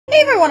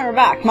Hey everyone, we're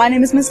back. My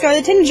name is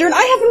MissScarletTanager, and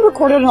I haven't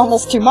recorded in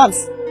almost 2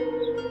 months.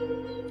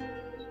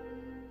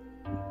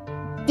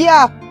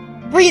 Yeah,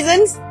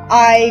 reasons.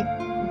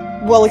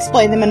 I will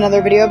explain them in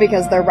another video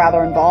because they're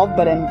rather involved,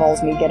 but it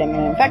involves me getting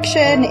an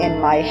infection in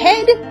my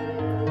head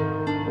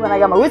when I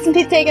got my wisdom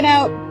teeth taken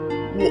out.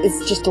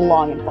 It's just a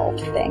long,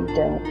 involved thing.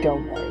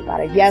 Don't worry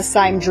about it. Yes,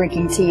 I'm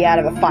drinking tea out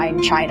of a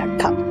fine china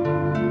cup.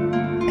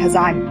 Because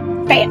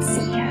I'm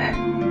fancy.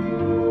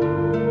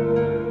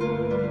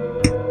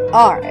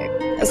 Alright.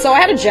 So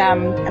I had a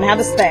gem, and I had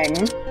this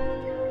thing,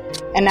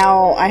 and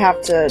now I have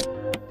to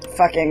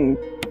fucking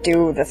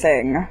do the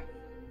thing.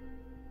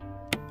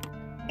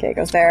 Okay, it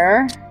goes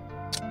there.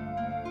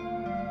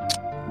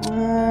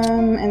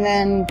 And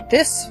then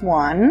this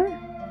one.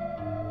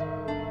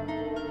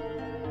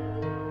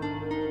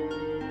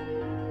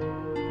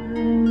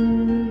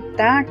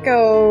 That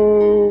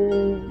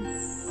goes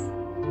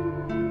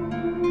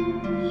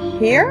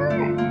here?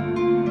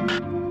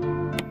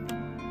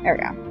 There we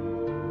go.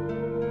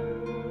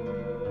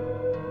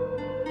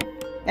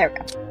 There we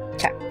go.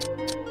 Okay.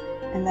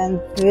 And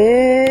then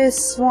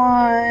this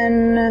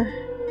one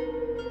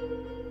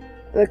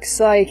looks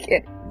like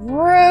it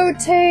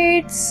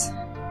rotates.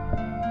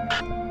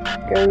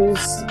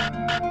 Goes.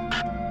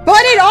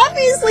 But it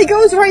obviously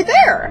goes right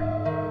there!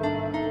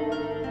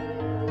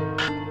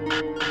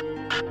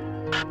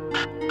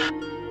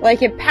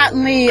 Like, it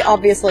patently,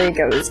 obviously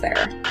goes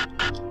there.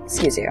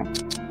 Excuse you.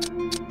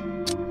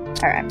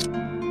 Alright.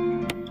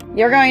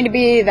 You're going to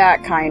be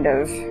that kind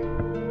of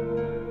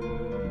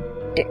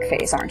dick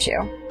face, aren't you?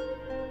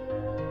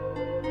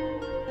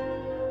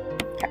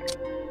 Okay.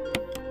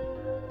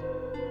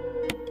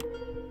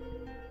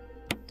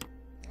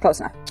 Close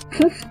enough.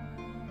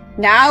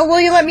 Now will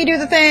you let me do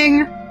the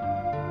thing?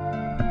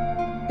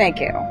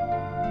 Thank you.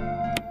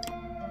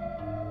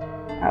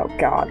 Oh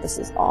god, this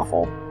is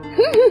awful.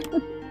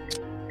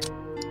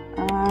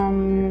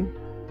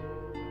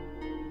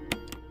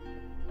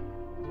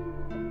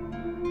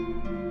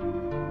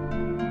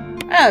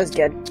 That was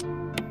good.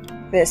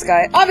 This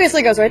guy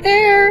obviously goes right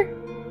there.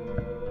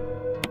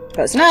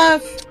 Close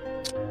enough.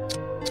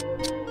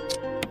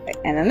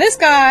 And then this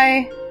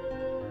guy.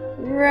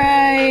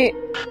 Right.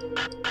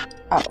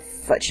 Oh,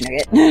 fudge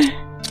nugget.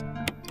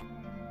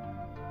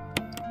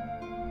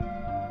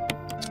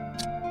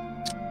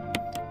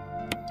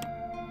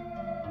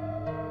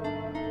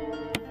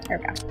 There we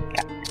go.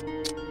 Okay.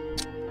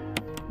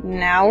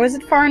 Now is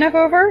it far enough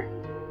over?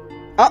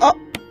 Uh-oh.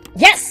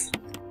 Yes!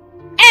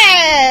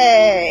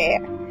 Hey!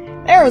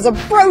 There was a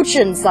brooch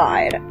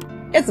inside!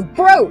 It's a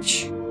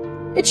brooch!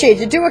 It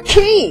changed it to a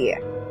key!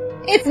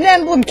 It's an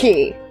emblem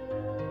key!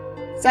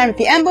 Signed with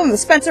the emblem of the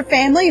Spencer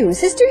family, whose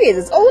history is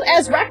as old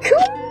as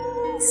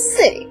Raccoon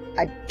City.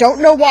 I don't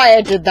know why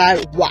I did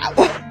that. Wow.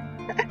 I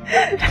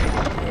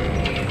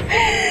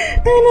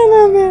don't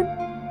know, man.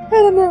 I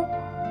don't know.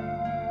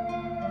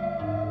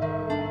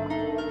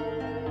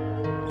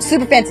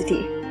 Super fancy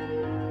tea.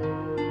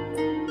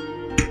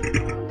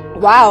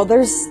 Wow,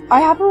 I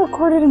haven't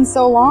recorded in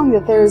so long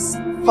that there's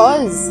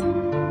fuzz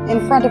in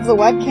front of the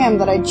webcam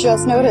that I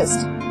just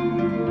noticed.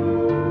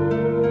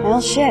 Well,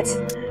 shit.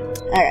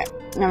 Okay,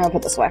 I'm gonna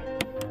put this away.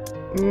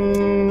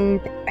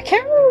 I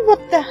can't remember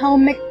what the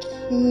helmet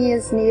key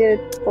is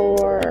needed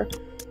for,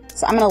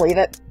 so I'm gonna leave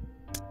it.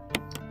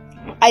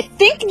 I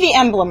think the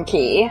emblem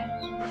key.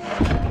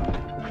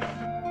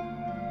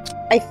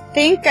 I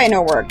think I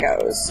know where it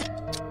goes.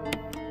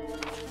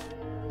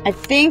 I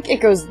think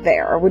it goes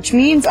there, which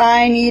means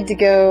I need to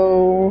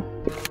go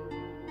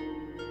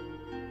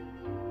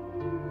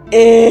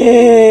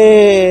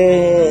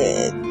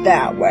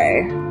that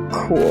way.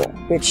 Cool.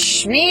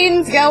 Which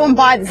means go and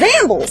buy the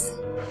Zambles!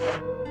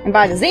 And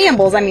by the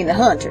Zambles, I mean the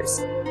Hunters.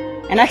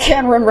 And I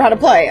can't remember how to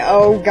play.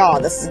 Oh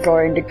god, this is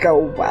going to go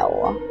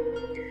well.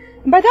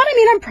 And by that I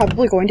mean I'm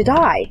probably going to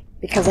die.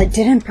 Because I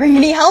didn't bring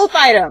any health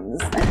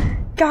items!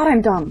 God, I'm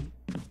dumb.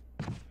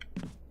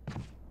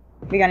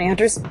 We got any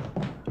Hunters?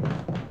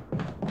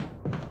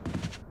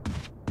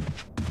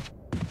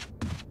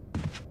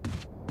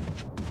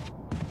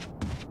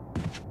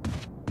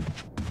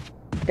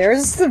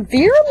 There's a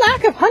severe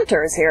lack of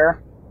hunters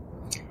here.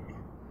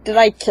 Did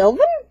I kill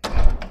them?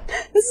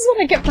 This is what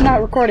I get for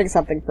not recording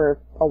something for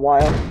a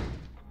while.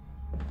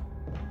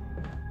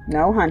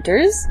 No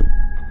hunters.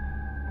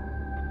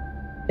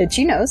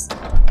 Itchy nose.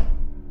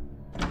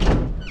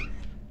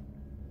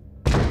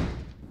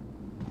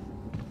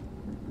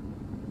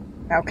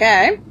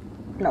 Okay.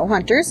 No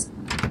hunters.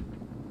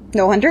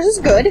 No hunters is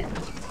good.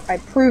 I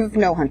prove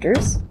no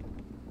hunters.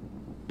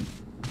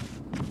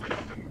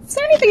 Is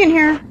there anything in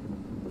here?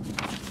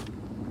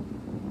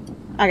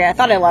 Okay, I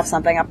thought I left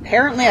something.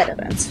 Apparently I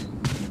didn't.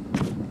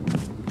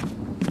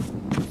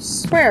 I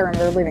swear I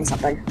remember leaving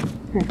something.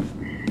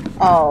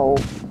 Oh.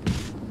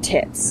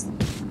 Tits.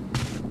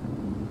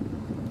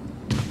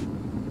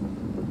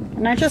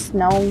 And I just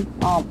know...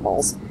 Oh,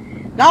 balls.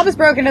 Knob is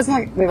broken, doesn't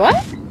like... Wait, what?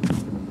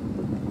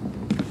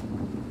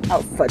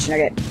 Oh, fudge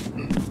nugget.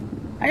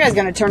 That guy's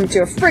gonna turn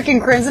into a freaking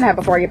Crimson Head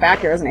before I get back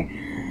here, isn't he?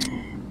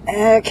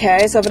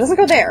 Okay, so if it doesn't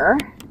go there...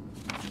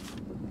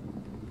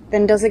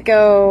 then does it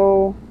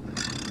go...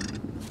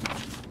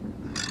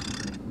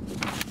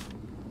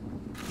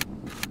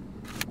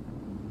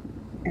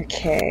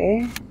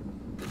 Okay.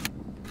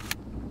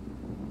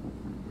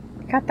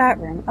 Got that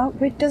room. Oh,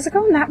 wait, does it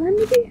go in that room,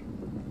 maybe?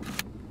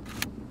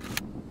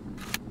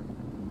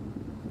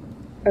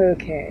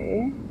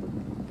 Okay.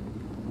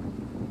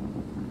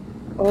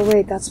 Oh,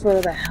 wait, that's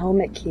where the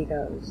helmet key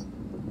goes.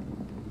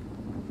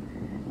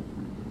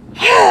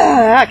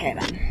 Okay,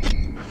 then.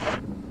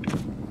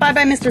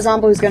 Bye-bye, Mr.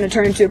 Zombo, who's gonna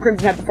turn into a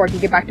Crimson Head before I can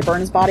get back to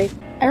burn his body.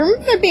 I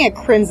remember there being a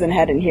Crimson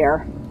Head in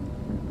here.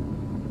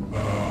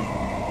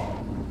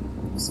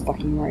 That's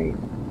fucking right.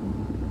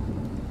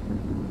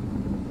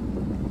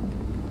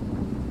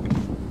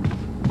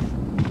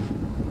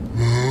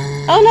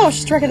 Oh no, it's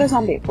just a regular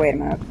zombie. Wait a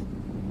minute.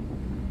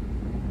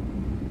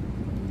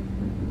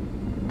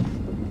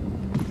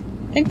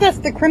 I think that's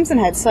the Crimson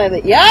Head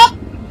slightly. Yup!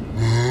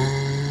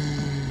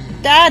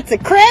 That's a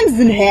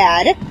Crimson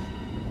Head!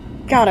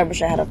 God, I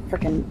wish I had a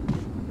frickin'...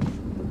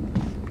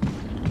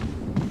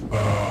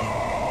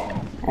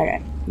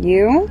 Okay.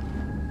 You?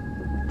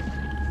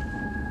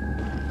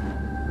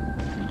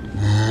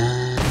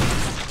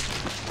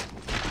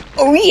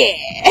 Oh yeah!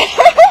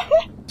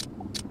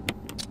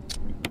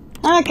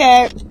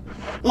 Okay.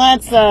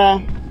 Let's,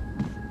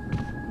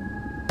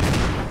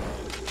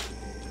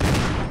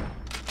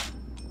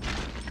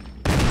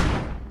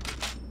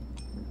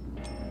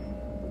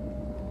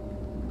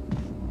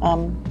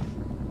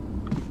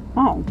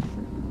 Oh.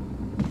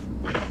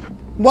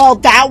 Well,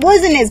 that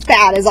wasn't as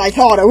bad as I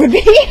thought it would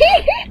be.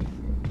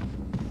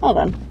 Hold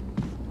on.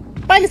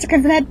 Bye, Mr.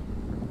 Crimson Head.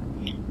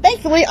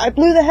 Thankfully, I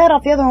blew the head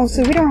off the other one,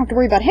 so we don't have to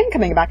worry about him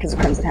coming back as a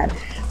Crimson Head.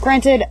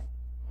 Granted,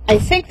 I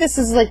think this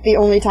is, like, the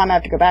only time I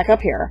have to go back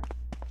up here.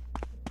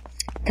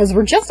 Because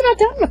we're just about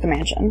done with the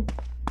mansion.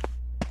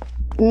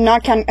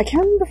 Not counting... I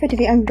can't remember if I did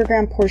the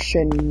underground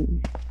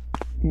portion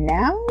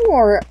now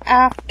or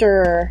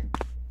after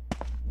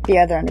the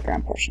other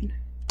underground portion.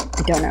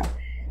 I don't know.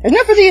 There's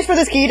no further use for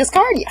this key.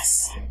 Discard?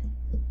 Yes.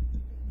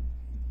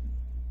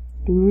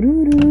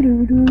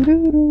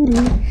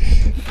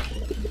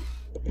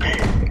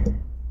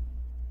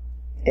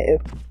 Ew.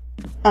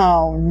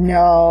 Oh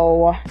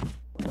no.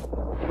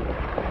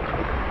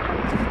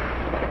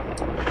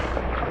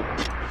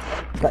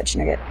 Fudge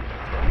nugget.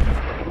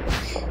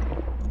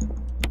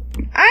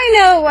 I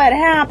know what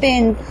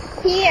happened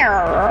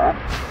here.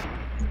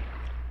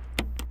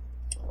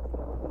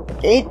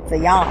 It's a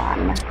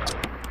yawn.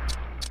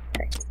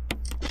 Great.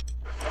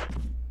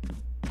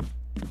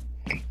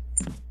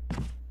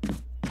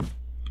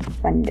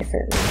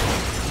 Wonderful.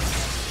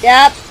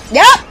 Yep.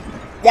 Nope!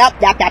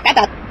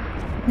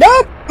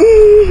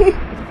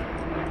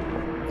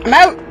 I'm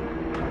out!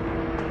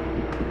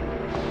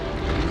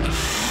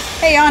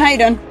 Hey, Yawn, how you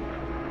doing?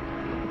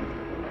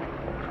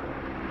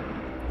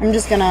 I'm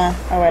just gonna...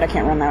 Oh, wait, I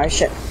can't run that way.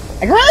 Shit.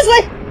 I can run this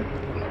way!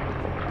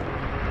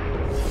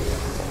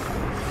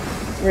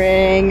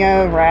 Ring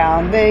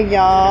around the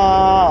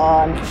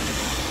yawn.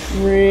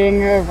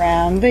 Ring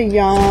around the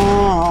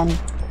yawn.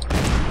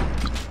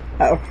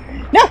 Uh-oh.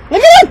 No!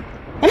 Let me in!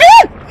 Let me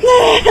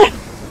in!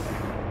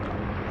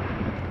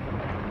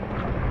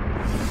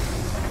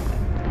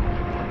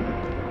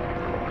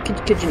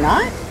 Could you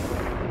not?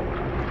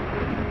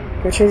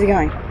 Which way is he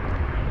going?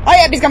 Oh,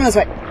 yeah, he's coming this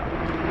way.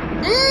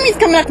 He's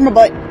coming after my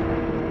butt.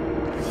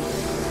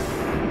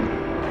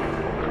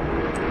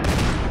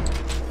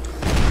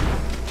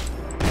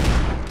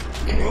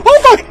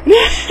 Oh, fuck!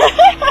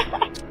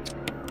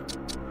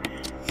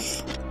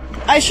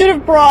 I should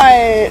have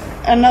brought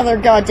another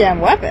goddamn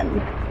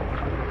weapon.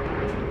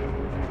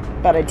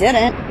 But I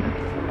didn't.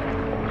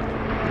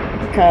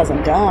 Because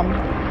I'm dumb.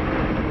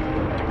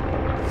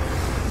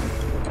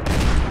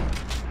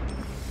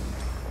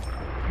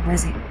 Where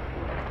is he?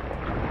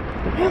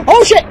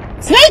 Oh shit!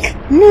 Snake!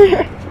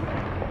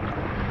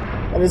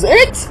 That is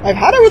it! I've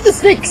had it with the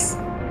snakes!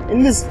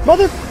 In this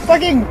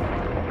motherfucking...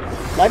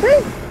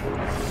 library?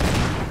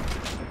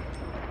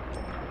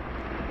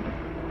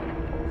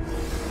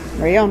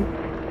 Where are you going?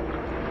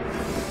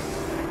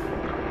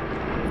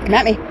 Come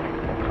at me.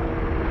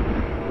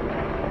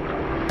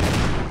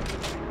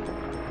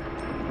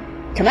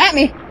 Come at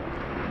me!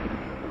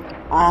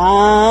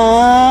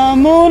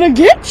 I'm gonna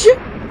get you!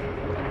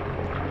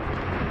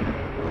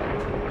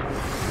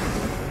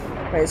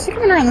 Wait, is he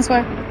coming around this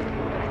way?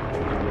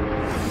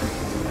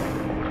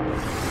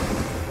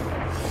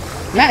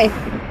 Come at me.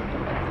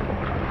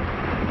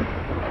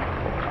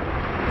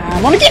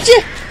 I wanna get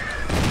you!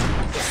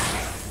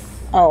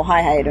 Oh,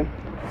 hi, how you doing?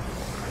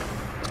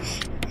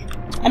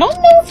 I don't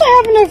know if I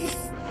have enough...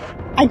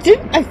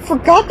 I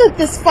forgot that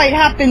this fight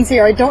happens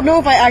here. I don't know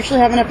if I actually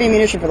have enough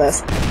ammunition for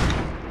this.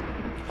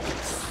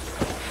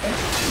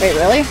 Wait,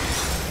 really?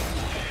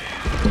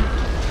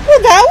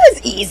 Well, that was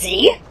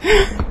easy!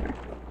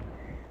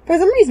 For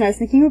some reason, I was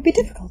thinking it would be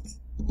difficult.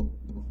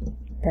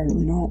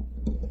 Apparently not.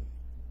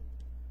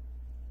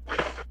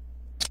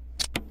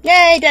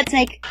 Yay, dead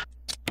snake!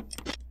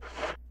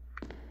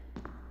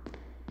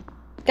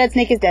 Dead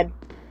snake is dead.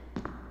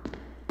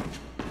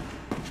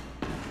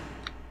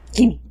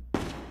 Gimme.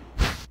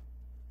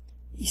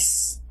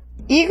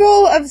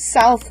 Eagle of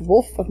South,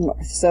 Wolf of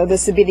North. So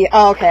this would be the...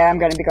 Oh, okay, I'm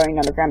gonna be going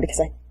underground because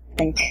I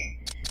think...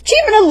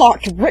 Achievement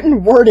unlocked!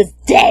 Written word is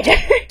dead!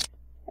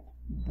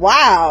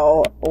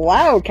 Wow.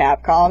 Wow,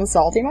 Capcom.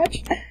 Salty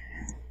much?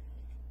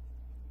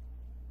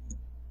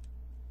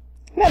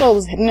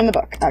 Medals hidden in the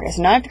book. Okay,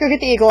 so now I have to go get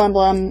the Eagle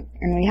Emblem,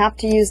 and we have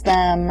to use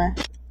them...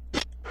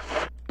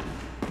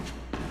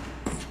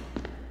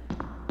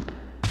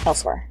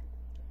 elsewhere.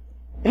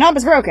 The knob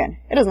is broken.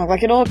 It doesn't look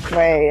like it'll...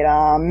 Wait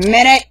a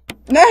minute!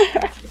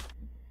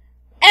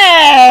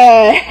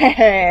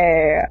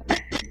 Hey!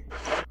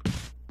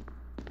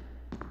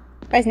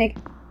 Bye, Snake.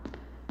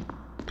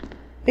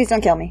 Please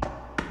don't kill me.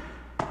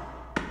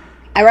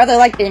 I rather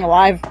like being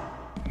alive.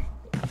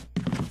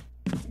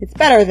 It's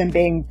better than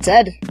being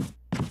dead.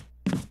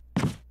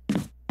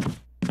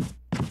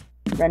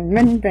 Run,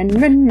 run, run,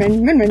 run,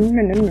 run, run, run,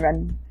 run,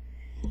 run.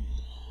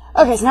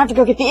 Okay, so now I have to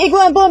go get the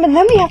Eagle Emblem, and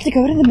then we have to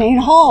go to the main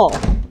hall.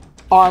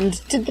 Armed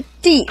to the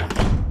teeth.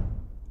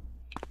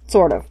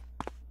 Sort of.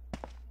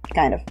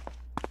 Kind of.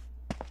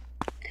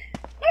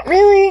 Not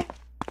really.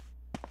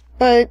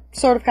 But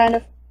sort of, kind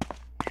of.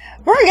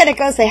 We're gonna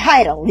go say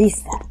hi to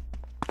Lisa.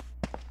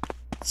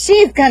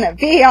 She's gonna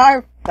be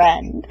our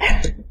friend.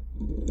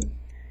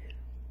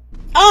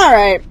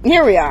 Alright,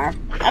 here we are.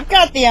 I've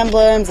got the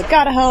emblems, I've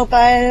got a health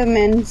item,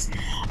 and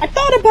I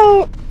thought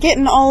about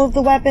getting all of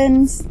the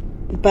weapons,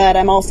 but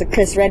I'm also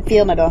Chris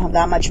Redfield and I don't have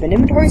that much of an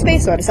inventory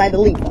space, so I decided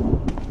to leave them.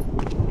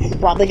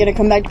 Probably gonna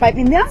come back to bite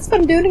me in the ass,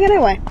 but I'm doing it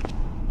anyway.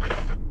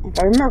 If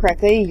I remember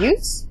correctly,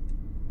 use?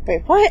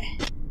 Wait, what?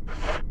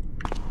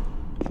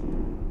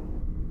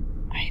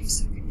 I am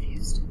so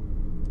confused.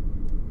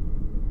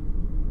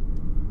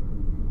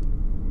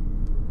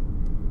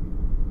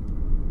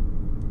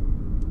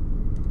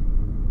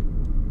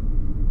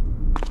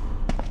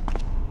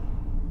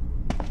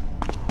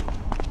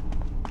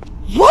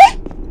 What?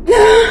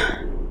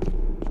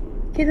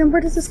 Okay, then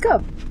where does this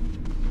go?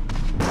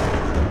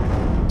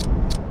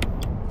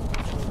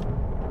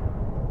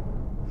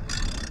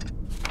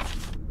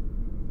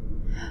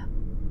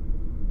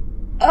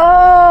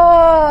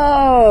 Oh!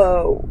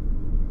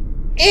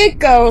 It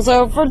goes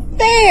over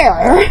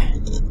there!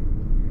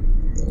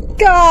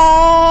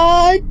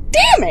 God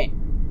damn it!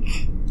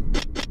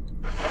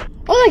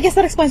 Well, I guess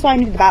that explains why I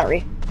need the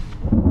battery.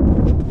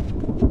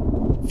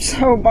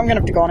 So, I'm gonna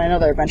have to go on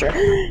another adventure.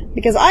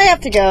 Because I have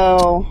to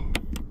go...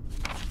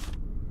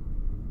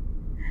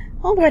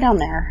 all the way down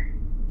there.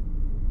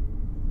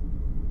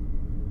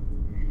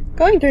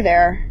 Going through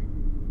there.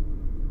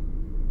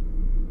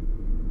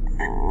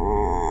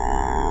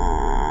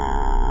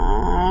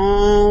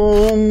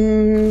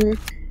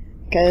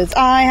 Because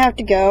I have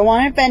to go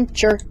on an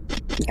adventure.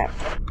 Okay.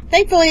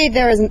 Thankfully,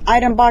 there is an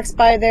item box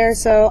by there,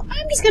 so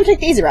I'm just gonna take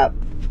the easy route.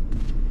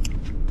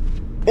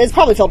 It's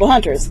probably filled with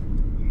hunters.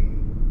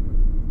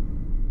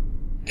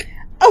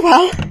 Oh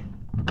well.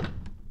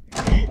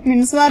 I mean,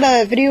 it's not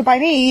a video by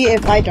me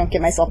if I don't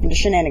get myself into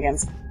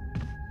shenanigans.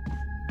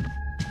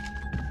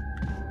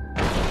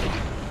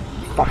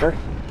 Fucker.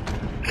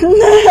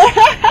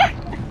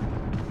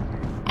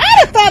 I'd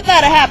have thought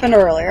that had happened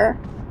earlier.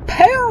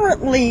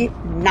 Apparently,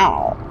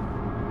 no.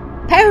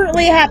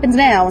 Apparently it happens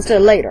now instead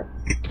of later.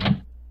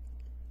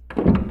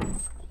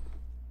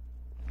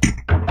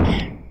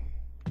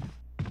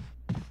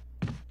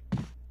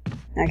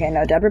 Okay,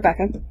 no, dead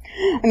Rebecca.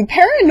 I'm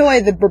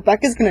paranoid that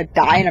Rebecca's gonna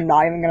die and I'm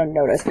not even gonna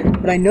notice.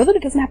 But I know that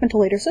it doesn't happen till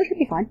later, so it should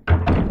be fine.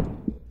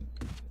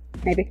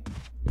 Maybe.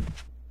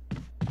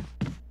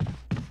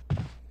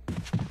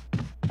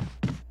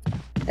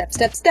 Step,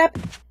 step, step.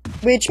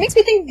 Which makes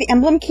me think the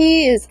emblem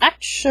key is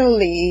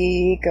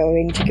actually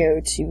going to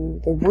go to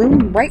the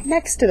room right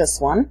next to this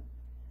one.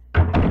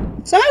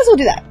 So I might as well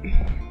do that.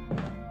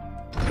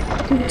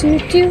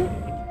 Do-do-do.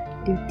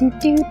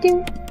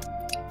 Do-do-do-do.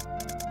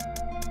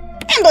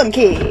 Emblem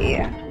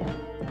key!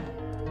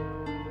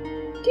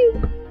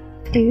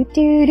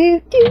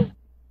 Do-do-do-do-do.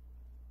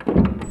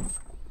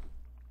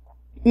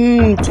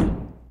 Tea.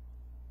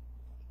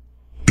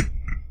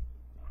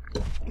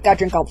 Gotta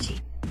drink all the tea.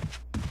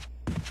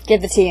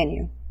 Get the tea in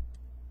you.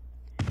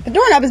 The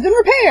doorknob has been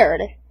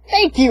repaired!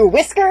 Thank you,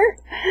 Whisker!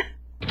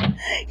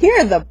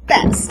 You're the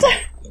best!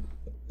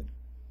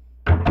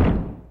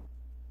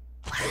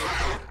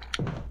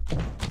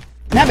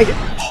 Now we go.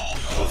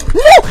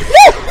 No!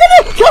 No!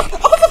 No! No!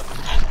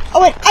 Oh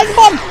wait, I have a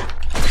bomb!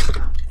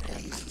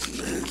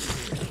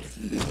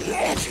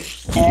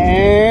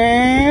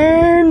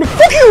 And...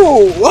 fuck you!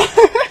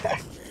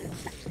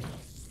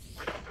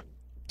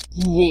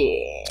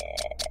 Yeah.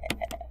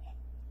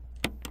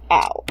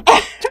 Ow.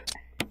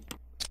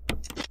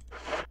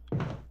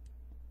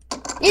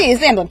 Yeah, use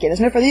the emblem key. There's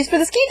no further use for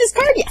this key.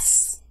 Discard,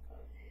 yes.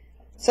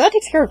 So that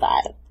takes care of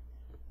that.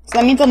 So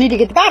that means I'll need to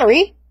get the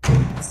battery.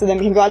 So then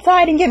we can go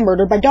outside and get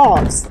murdered by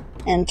dogs.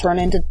 And turn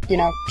into, you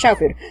know, chow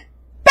food.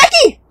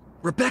 Becky!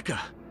 Rebecca!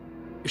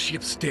 Is she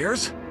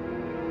upstairs?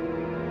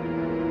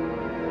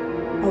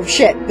 Oh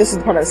shit, this is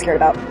the part I was scared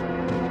about.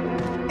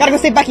 Gotta go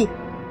save Becky.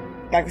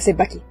 Gotta go save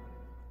Becky.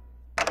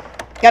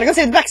 Gotta go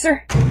save the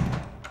Baxter.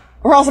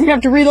 Or else I'm gonna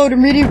have to reload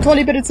and redo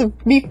 20 minutes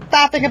of me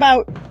fapping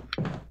about.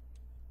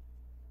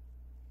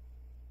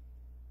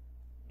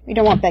 We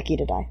don't want Becky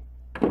to die.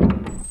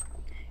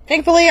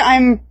 Thankfully,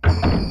 I'm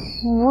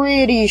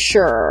pretty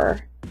sure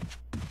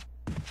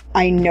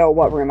I know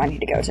what room I need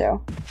to go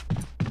to.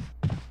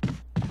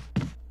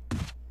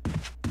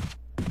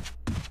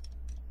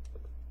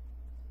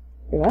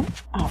 Wait, what?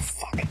 Oh,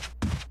 fuck.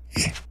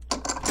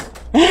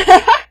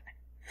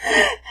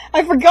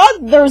 I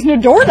forgot there was no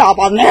doorknob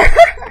on there!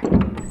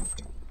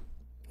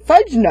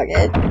 Fudge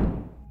nugget.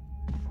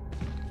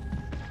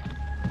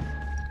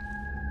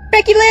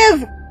 Becky,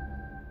 live!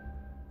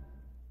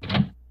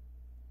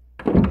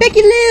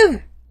 Becky,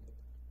 live!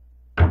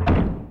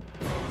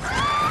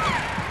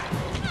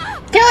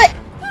 Kill it!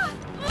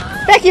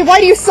 Becky, why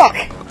do you suck?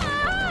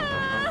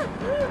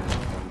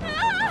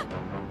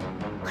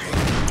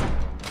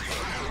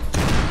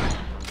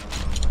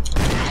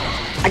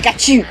 I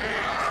got you!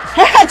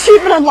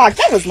 Achievement unlocked!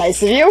 That was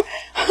nice of you!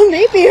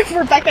 Maybe if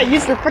Rebecca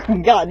used her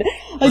frickin' gun.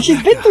 Like,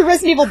 she's been through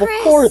Resident Evil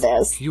before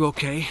this. You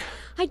okay?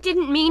 I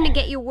didn't mean to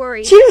get you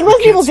worried. She was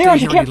Resident Evil 0 and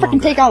she can't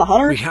frickin' take on the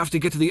hunter. We have to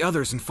get to the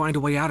others and find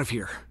a way out of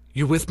here.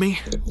 You with me?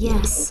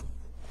 Yes.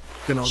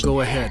 Then I'll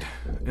go ahead.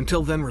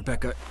 Until then,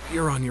 Rebecca,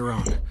 you're on your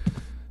own.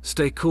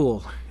 Stay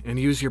cool and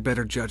use your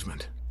better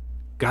judgment.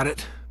 Got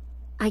it?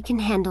 I can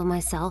handle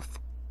myself.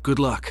 Good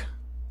luck.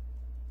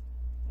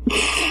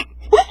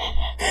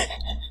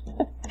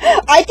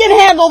 I can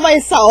handle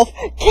myself.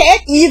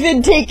 Can't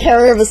even take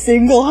care of a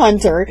single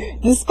hunter,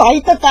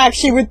 despite the fact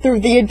she went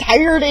through the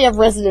entirety of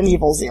Resident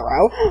Evil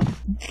 0.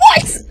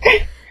 What?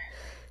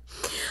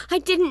 I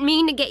didn't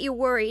mean to get you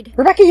worried.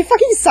 Rebecca, you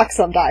fucking suck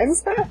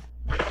sometimes.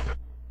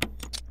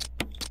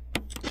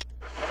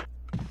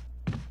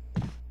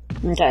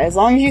 Okay, as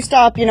long as you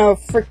stop, you know,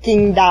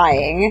 freaking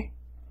dying.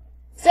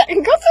 Go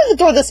through the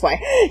door this way.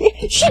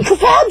 She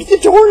grabbed the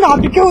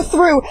doorknob to go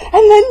through,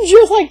 and then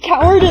just, like,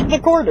 cowered in the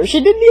corner.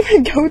 She didn't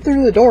even go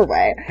through the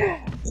doorway.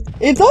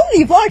 It's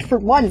only blocked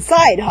from one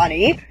side,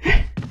 honey.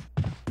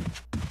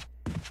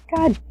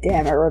 God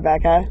damn it,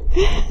 Rebecca.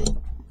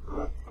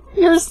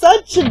 You're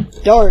such a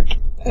dork.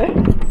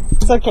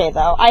 It's okay,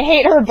 though. I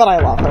hate her, but I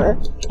love her.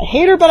 I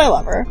hate her, but I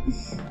love her.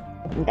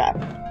 Okay.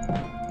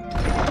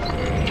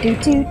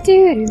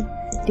 Do-do-do-do.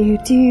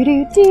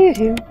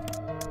 Do-do-do-do-do.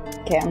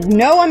 Okay, I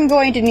know I'm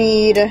going to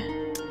need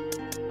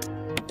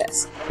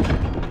this.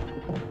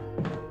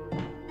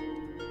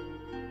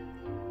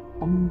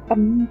 Bum,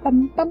 bum,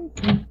 bum, bum,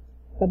 bum.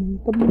 Bum,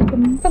 bum,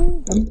 bum,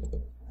 bum, bum.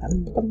 Bum,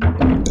 bum,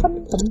 bum, bum,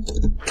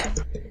 bum.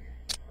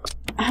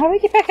 How do we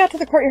get back out to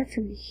the courtyard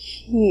from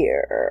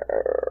here?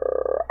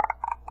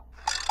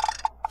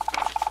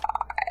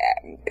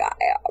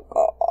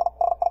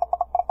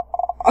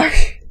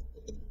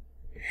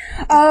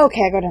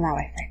 Okay, I go down that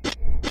way.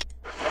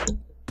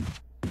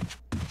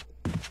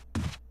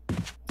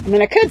 I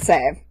mean, I could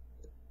save.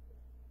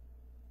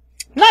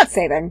 I'm not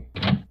saving.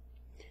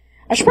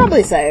 I should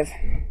probably save.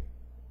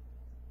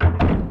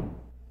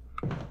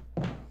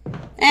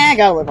 I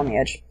gotta live on the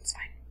edge. It's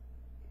fine.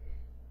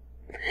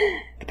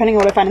 Depending on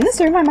what I find in this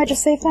room, I might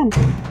just save then.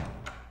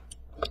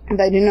 And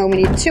I do know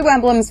we need 2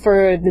 emblems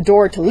for the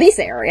door to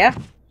Lisa area.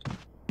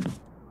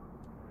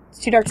 It's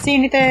too dark to see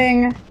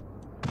anything.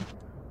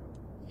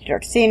 Too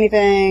dark to see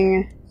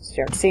anything. It's too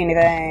dark to see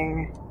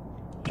anything.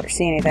 Don't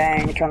see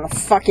anything. You turn on the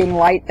fucking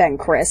light then,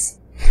 Chris.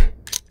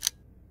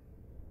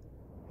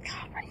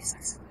 God, why do you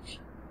suck so much?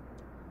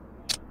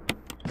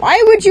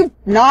 Why would you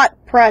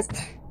not press...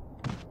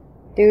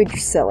 Dude, you're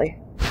silly.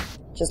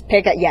 Just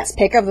pick up... Yes,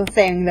 pick up the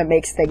thing that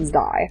makes things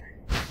die.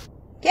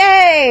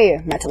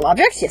 Yay! Metal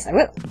objects? Yes, I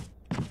will.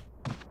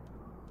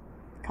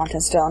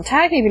 Content's still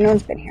intact, maybe no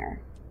one's been here.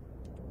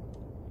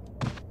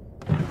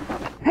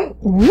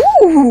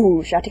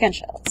 Woo! Shotgun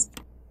shells.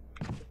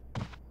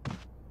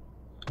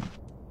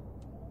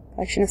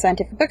 Collection of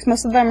scientific books,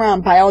 most of them are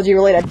on biology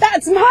related.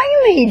 That's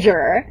my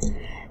major!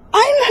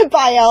 I'm a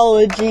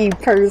biology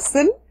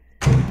person!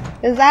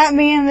 Does that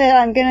mean that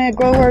I'm gonna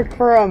go work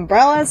for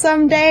Umbrella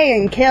someday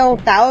and kill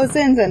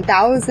thousands and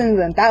thousands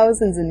and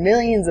thousands and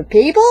millions of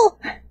people?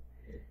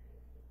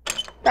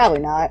 Probably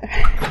not.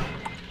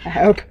 I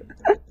hope.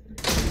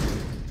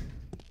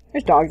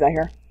 There's dogs out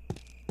here.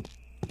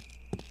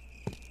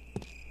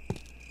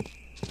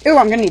 Ooh,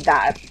 I'm gonna need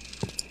that.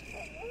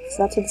 So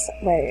that's what the...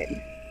 Wait.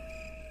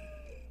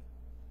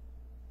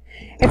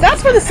 If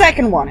that's where the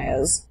second one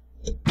is...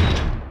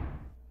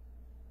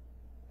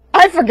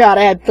 I forgot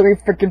I had 3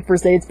 freaking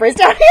first aid sprays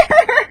down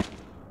here!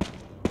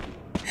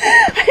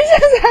 I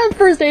just have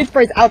first aid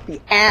sprays out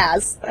the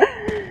ass.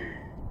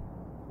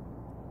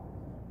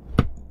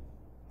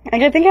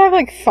 I think I have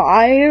like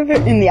 5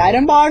 in the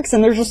item box,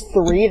 and there's just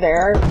 3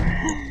 there.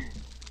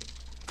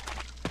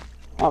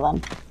 Well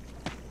then.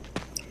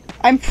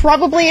 I'm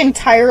probably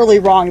entirely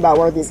wrong about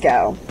where these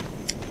go,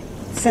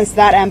 since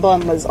that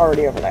emblem was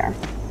already over there.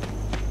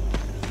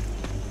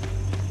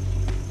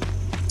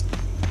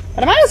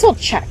 But I might as well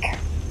check.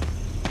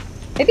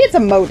 Maybe it's a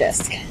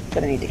Modisc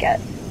that I need to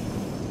get.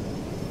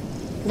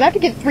 Because I have to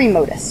get 3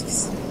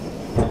 Modiscs.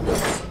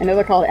 I know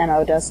they're called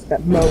MO discs,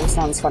 but Mo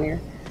sounds funnier.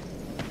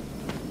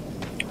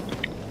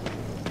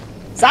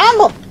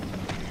 Zombo!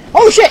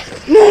 Oh shit!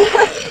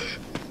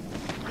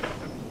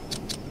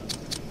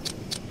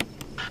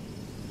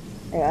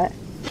 I got it.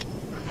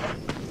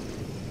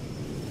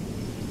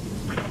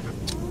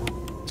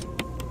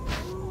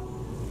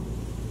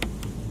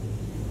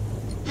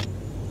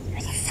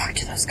 Where the fuck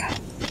do those go? I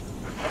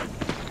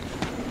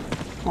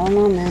don't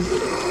know, man.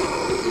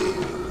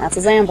 That's a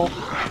Zamble.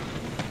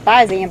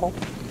 Bye, Zamble.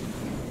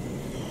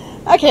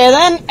 Okay,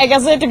 then, I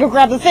guess I have to go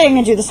grab the thing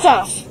and do the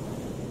stuff.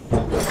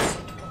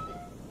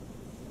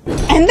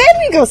 And then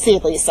we go see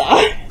Lisa.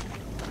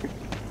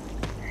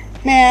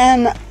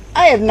 Man,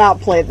 I have not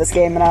played this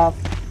game enough.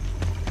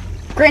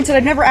 Granted,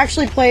 I've never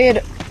actually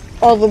played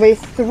all the way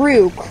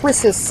through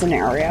Chris's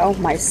scenario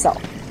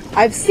myself.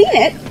 I've seen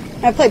it,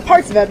 I've played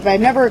parts of it, but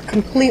I've never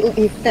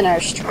completely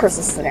finished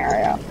Chris's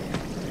scenario.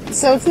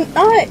 So it's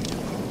not...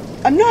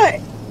 I'm not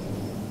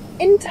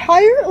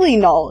entirely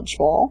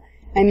knowledgeable.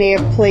 I may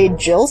have played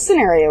Jill's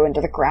scenario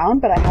into the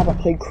ground, but I haven't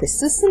played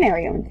Chris's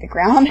scenario into the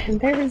ground, and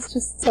there is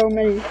just so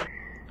many...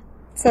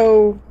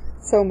 So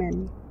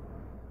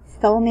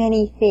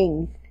many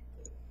things.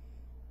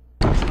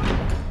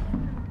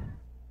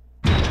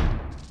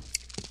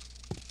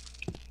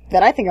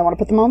 That I think I want to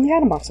put them all in the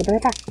item box. I'll be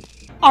right back.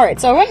 Alright,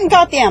 so I went and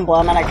got the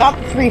emblem, and I got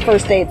the 3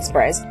 first aid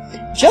sprays.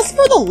 Just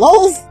for the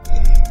lulz!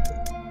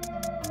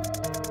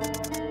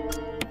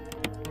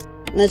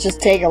 Let's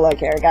just take a look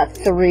here. I got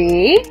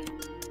 3,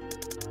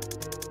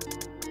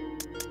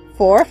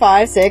 4,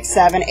 5, 6,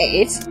 7,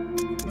 8.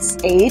 It's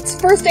 8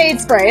 first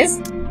aid sprays.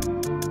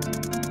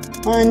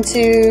 1,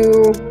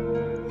 2,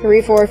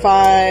 3, 4,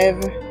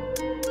 5.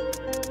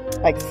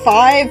 Like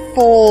 5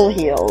 full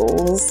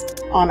heals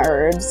on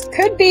herbs.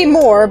 Could be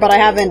more, but I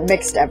haven't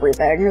mixed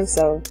everything,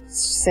 so let's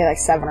just say like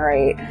 7 or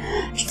 8.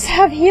 Just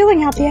have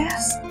healing out the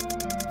ass.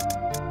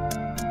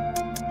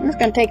 I'm just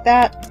gonna take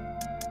that.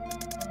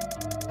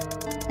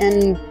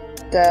 And,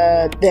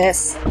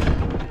 this.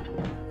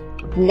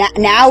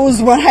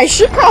 Now's what I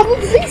should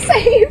probably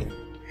save!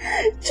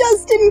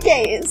 Just in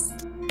case.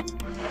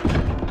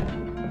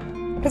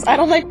 Because I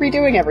don't like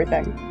redoing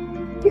everything.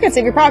 You can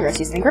save your progress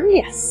using Grim,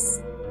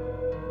 yes.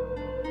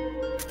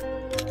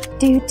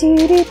 Do do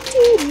do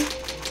do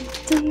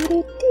do do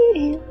do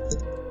do.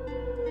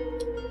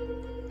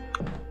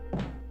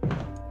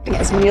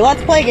 Yes, when you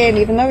let's play a game,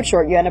 even though it's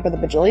short, you end up with a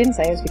bajillion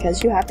saves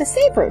because you have to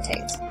save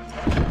rotate.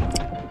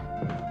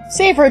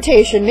 Save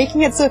rotation,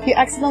 making it so if you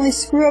accidentally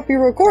screw up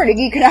your recording,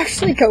 you can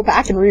actually go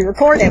back and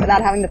re-record it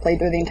without having to play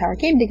through the entire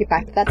game to get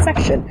back to that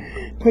section.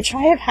 Which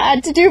I have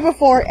had to do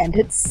before, and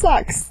it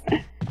sucks.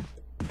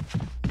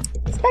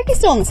 Is Becky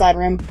still in the side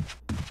room?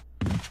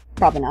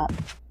 Probably not.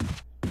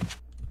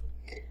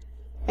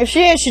 If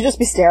she is, she'd just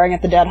be staring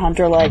at the dead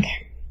hunter like,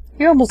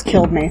 you almost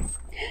killed me.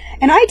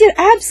 And I did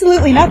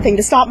absolutely nothing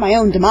to stop my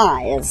own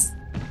demise.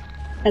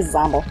 There's a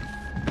Zomble.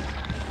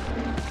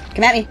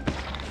 Come at me.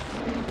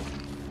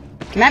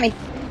 Come at me.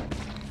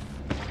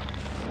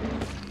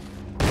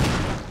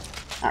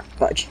 Alright,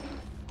 fudge.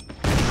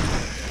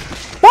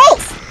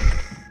 Balls!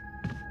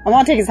 I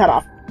want to take his head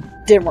off.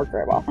 Didn't work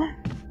very well.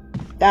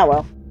 Ah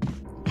well.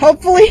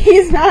 Hopefully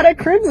he's not a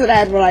Crimson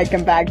Head when I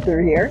come back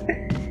through here.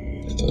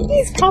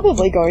 He's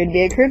probably going to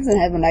be a Crimson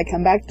Head when I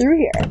come back through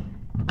here.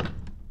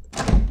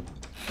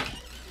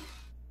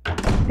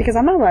 Because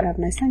I'm not allowed to have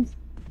nice things.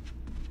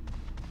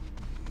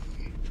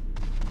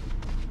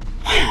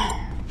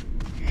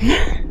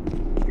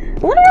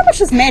 I wonder how much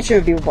this mansion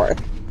would be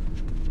worth.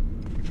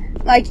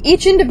 Like,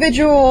 each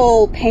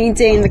individual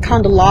painting, the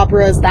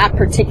candelabras, that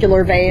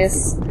particular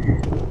vase.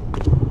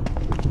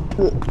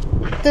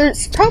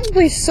 There's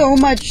probably so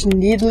much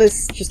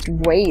needless just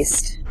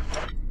waste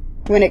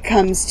when it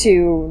comes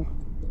to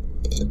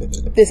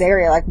this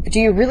area. Like, do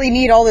you really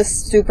need all this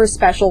super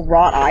special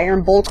wrought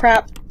iron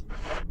bullcrap?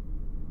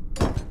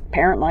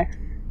 Apparently.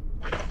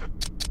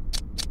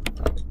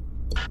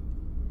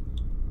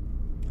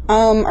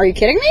 Are you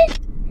kidding me?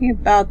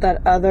 About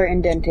that other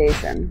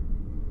indentation.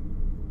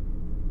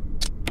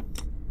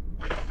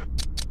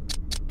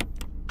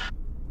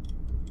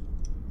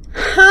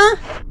 Huh?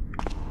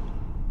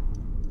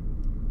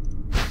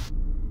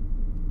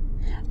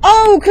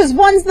 Oh, because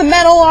one's the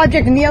metal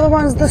object and the other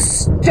one's the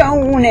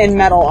stone and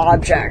metal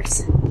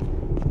object.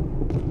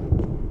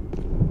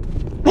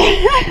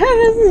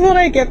 This is what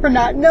I get for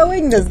not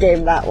knowing this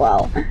game that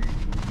well.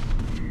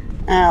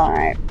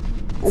 Alright.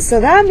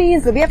 So that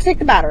means that we have to take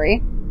the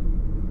battery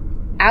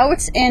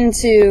out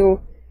into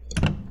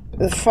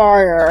the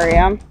far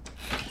area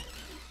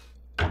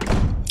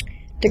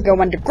to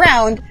go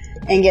underground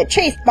and get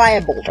chased by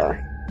a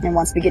boulder. And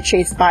once we get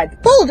chased by the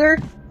boulder,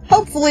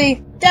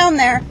 hopefully down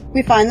there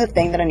we find the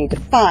thing that I need to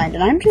find.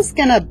 And I'm just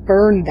gonna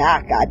burn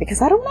that guy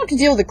because I don't want to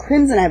deal with the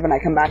Crimson Head when I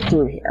come back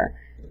through here.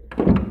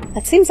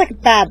 That seems like a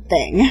bad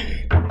thing.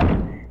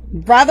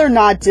 Rather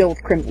not deal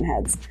with Crimson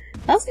Heads.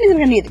 That also means I'm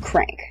gonna need the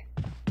crank.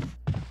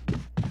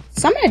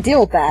 So I'm gonna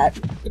deal with that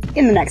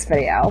in the next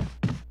video.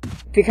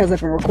 Because I've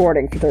been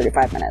recording for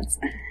 35 minutes.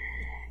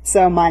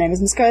 So, my name is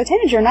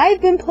MissScarletTanager, and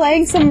I've been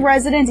playing some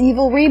Resident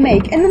Evil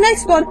Remake. In the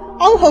next one,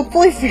 I'll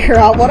hopefully figure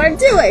out what I'm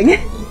doing.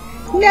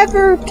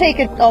 never take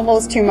an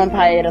almost 2-month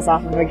hiatus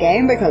off of a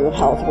game because of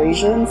health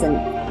reasons and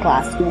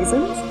class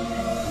reasons.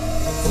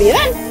 See you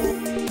then!